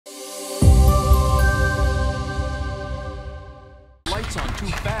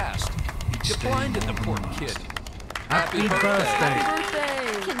You blinded the poor kid. Happy birthday! Happy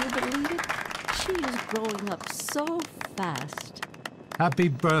birthday! Can you believe it? She is growing up so fast. Happy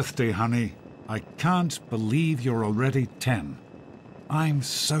birthday, honey. I can't believe you're already 10. I'm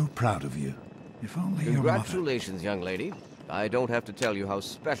so proud of you. If only your mother... Congratulations, young lady. I don't have to tell you how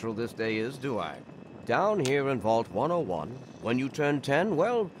special this day is, do I? Down here in Vault 101, when you turn 10,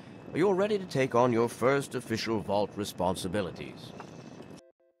 well, you're ready to take on your first official Vault responsibilities.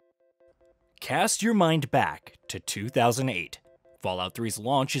 Cast your mind back to 2008. Fallout 3's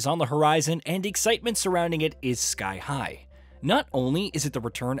launch is on the horizon, and excitement surrounding it is sky high. Not only is it the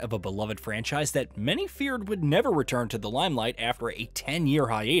return of a beloved franchise that many feared would never return to the limelight after a 10-year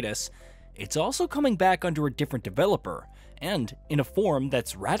hiatus, it's also coming back under a different developer, and in a form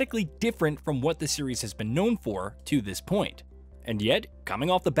that's radically different from what the series has been known for to this point. And yet, coming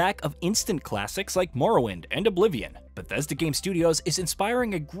off the back of instant classics like Morrowind and Oblivion, Bethesda Game Studios is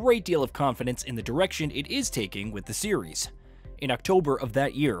inspiring a great deal of confidence in the direction it is taking with the series. In October of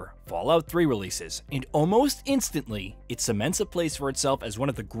that year, Fallout 3 releases, and almost instantly, it cements a place for itself as one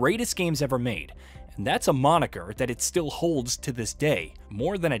of the greatest games ever made, and that's a moniker that it still holds to this day,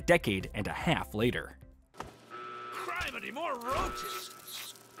 more than a decade and a half later. Criminy, more roaches!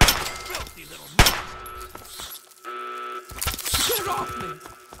 Filthy little monster! Get it off me!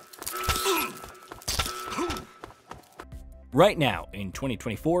 Right now, in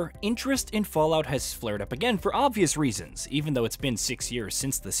 2024, interest in Fallout has flared up again for obvious reasons, even though it's been 6 years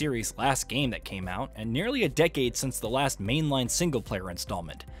since the series' last game that came out, and nearly a decade since the last mainline single-player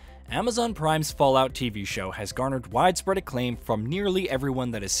installment. Amazon Prime's Fallout TV show has garnered widespread acclaim from nearly everyone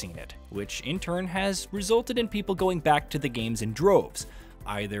that has seen it, which in turn has resulted in people going back to the games in droves,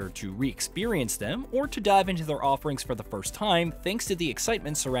 either to re-experience them or to dive into their offerings for the first time thanks to the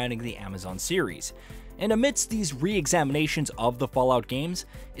excitement surrounding the Amazon series. And amidst these re-examinations of the Fallout games,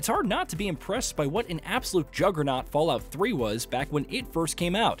 it's hard not to be impressed by what an absolute juggernaut Fallout 3 was back when it first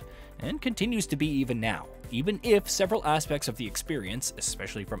came out, and continues to be even now, even if several aspects of the experience,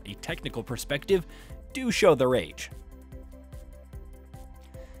 especially from a technical perspective, do show their age.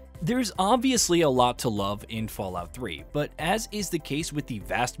 There's obviously a lot to love in Fallout 3, but as is the case with the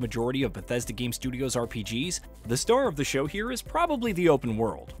vast majority of Bethesda Game Studios RPGs, the star of the show here is probably the open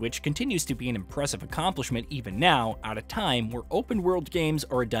world, which continues to be an impressive accomplishment even now, at a time where open world games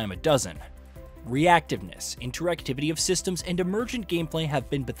are a dime a dozen. Reactiveness, interactivity of systems, and emergent gameplay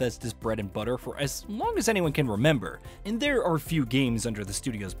have been Bethesda's bread and butter for as long as anyone can remember, and there are few games under the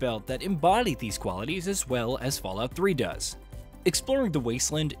studio's belt that embody these qualities as well as Fallout 3 does. Exploring the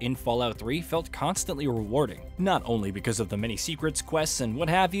wasteland in Fallout 3 felt constantly rewarding, not only because of the many secrets, quests, and what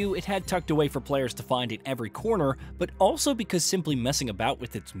have you it had tucked away for players to find in every corner, but also because simply messing about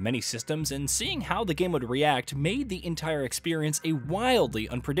with its many systems and seeing how the game would react made the entire experience a wildly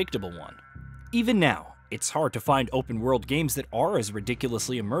unpredictable one. Even now, it's hard to find open-world games that are as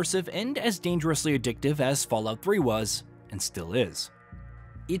ridiculously immersive and as dangerously addictive as Fallout 3 was, and still is.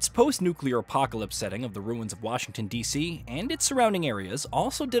 Its post-nuclear apocalypse setting of the ruins of Washington, D.C., and its surrounding areas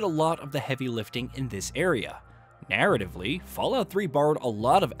also did a lot of the heavy lifting in this area. Narratively, Fallout 3 borrowed a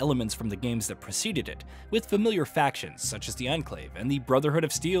lot of elements from the games that preceded it, with familiar factions such as the Enclave and the Brotherhood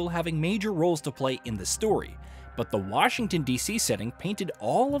of Steel having major roles to play in the story, but the Washington, D.C. setting painted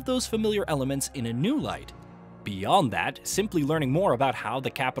all of those familiar elements in a new light. Beyond that, simply learning more about how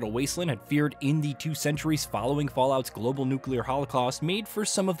the capital wasteland had fared in the 2 centuries following Fallout's global nuclear holocaust made for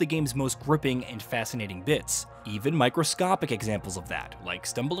some of the game's most gripping and fascinating bits. Even microscopic examples of that, like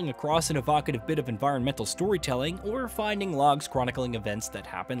stumbling across an evocative bit of environmental storytelling or finding logs chronicling events that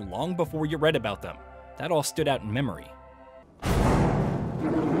happened long before you read about them. That all stood out in memory.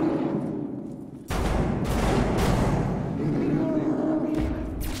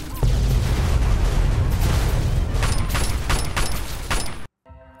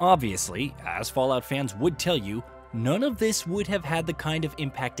 Obviously, as Fallout fans would tell you, none of this would have had the kind of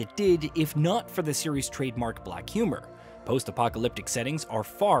impact it did if not for the series' trademark black humor. Post-apocalyptic settings are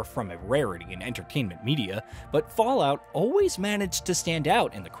far from a rarity in entertainment media, but Fallout always managed to stand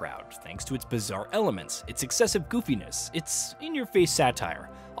out in the crowd thanks to its bizarre elements, its excessive goofiness, its in-your-face satire,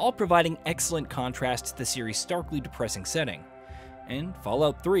 all providing excellent contrast to the series' starkly depressing setting. And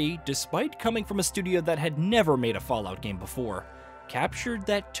Fallout 3, despite coming from a studio that had never made a Fallout game before, captured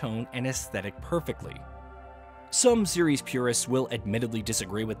that tone and aesthetic perfectly. Some series purists will admittedly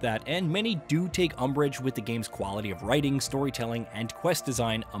disagree with that, and many do take umbrage with the game's quality of writing, storytelling, and quest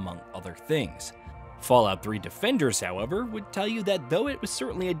design, among other things. Fallout 3 defenders, however, would tell you that though it was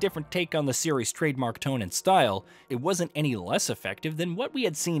certainly a different take on the series' trademark tone and style, it wasn't any less effective than what we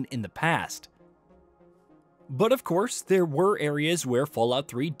had seen in the past. But of course, there were areas where Fallout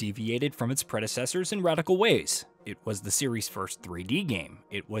 3 deviated from its predecessors in radical ways. It was the series' first 3D game.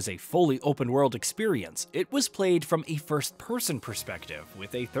 It was a fully open-world experience. It was played from a first-person perspective,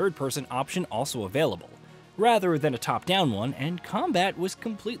 with a third-person option also available, rather than a top-down one, and combat was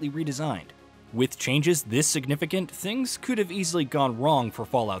completely redesigned. With changes this significant, things could have easily gone wrong for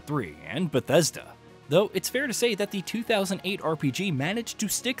Fallout 3 and Bethesda. Though it's fair to say that the 2008 RPG managed to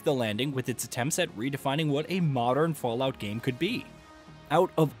stick the landing with its attempts at redefining what a modern Fallout game could be.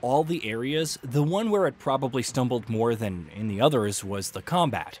 Out of all the areas, the one where it probably stumbled more than in the others was the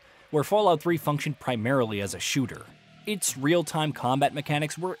combat, where Fallout 3 functioned primarily as a shooter. Its real-time combat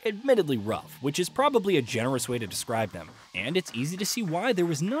mechanics were admittedly rough, which is probably a generous way to describe them, and it's easy to see why there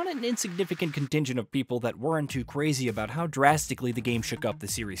was not an insignificant contingent of people that weren't too crazy about how drastically the game shook up the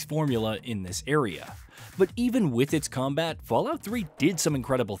series' formula in this area. But even with its combat, Fallout 3 did some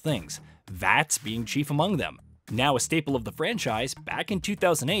incredible things, VATS being chief among them. Now a staple of the franchise, back in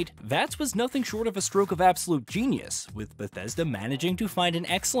 2008, VATS was nothing short of a stroke of absolute genius, with Bethesda managing to find an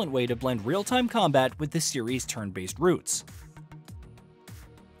excellent way to blend real-time combat with the series' turn-based roots.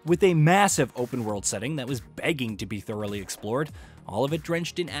 With a massive open-world setting that was begging to be thoroughly explored, all of it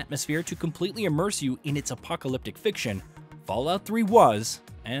drenched in atmosphere to completely immerse you in its apocalyptic fiction, Fallout 3 was,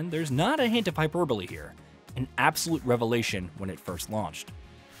 and there's not a hint of hyperbole here, an absolute revelation when it first launched.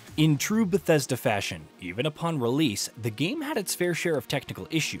 In true Bethesda fashion, even upon release, the game had its fair share of technical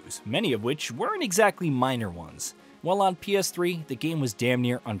issues, many of which weren't exactly minor ones. While on PS3, the game was damn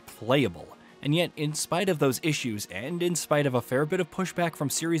near unplayable, and yet in spite of those issues, and in spite of a fair bit of pushback from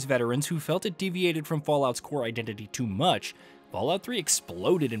series veterans who felt it deviated from Fallout's core identity too much, Fallout 3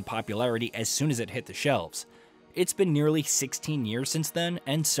 exploded in popularity as soon as it hit the shelves. It's been nearly 16 years since then,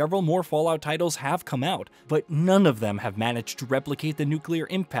 and several more Fallout titles have come out, but none of them have managed to replicate the nuclear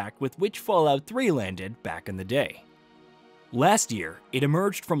impact with which Fallout 3 landed back in the day. Last year, it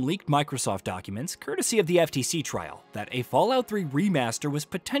emerged from leaked Microsoft documents, courtesy of the FTC trial, that a Fallout 3 remaster was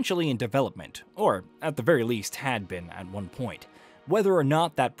potentially in development, or at the very least had been at one point. Whether or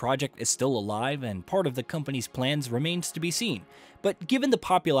not that project is still alive and part of the company's plans remains to be seen, but given the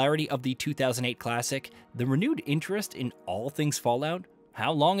popularity of the 2008 classic, the renewed interest in all things Fallout,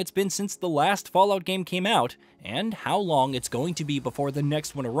 how long it's been since the last Fallout game came out, and how long it's going to be before the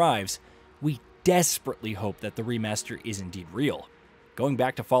next one arrives, we desperately hope that the remaster is indeed real. Going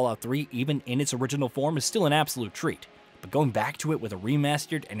back to Fallout 3, even in its original form, is still an absolute treat, but going back to it with a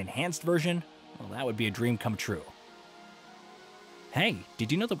remastered and enhanced version, well, that would be a dream come true. Hey,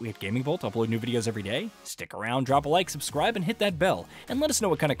 did you know that we at Gaming Vault upload new videos every day? Stick around, drop a like, subscribe, and hit that bell, and let us know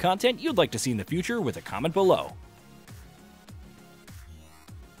what kind of content you'd like to see in the future with a comment below.